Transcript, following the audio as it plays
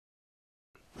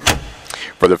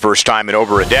For the first time in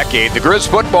over a decade, the Grizz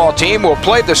football team will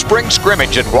play the spring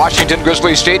scrimmage at Washington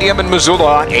Grizzly Stadium in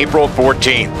Missoula on April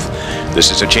 14th.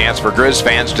 This is a chance for Grizz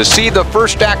fans to see the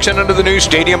first action under the new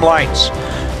stadium lights.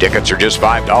 Tickets are just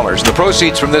 $5. The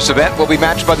proceeds from this event will be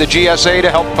matched by the GSA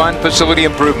to help fund facility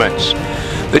improvements.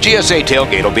 The GSA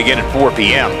tailgate will begin at 4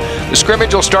 p.m. The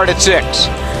scrimmage will start at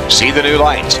 6. See the new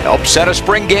lights, help set a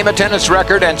spring game attendance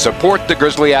record, and support the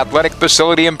Grizzly athletic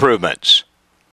facility improvements.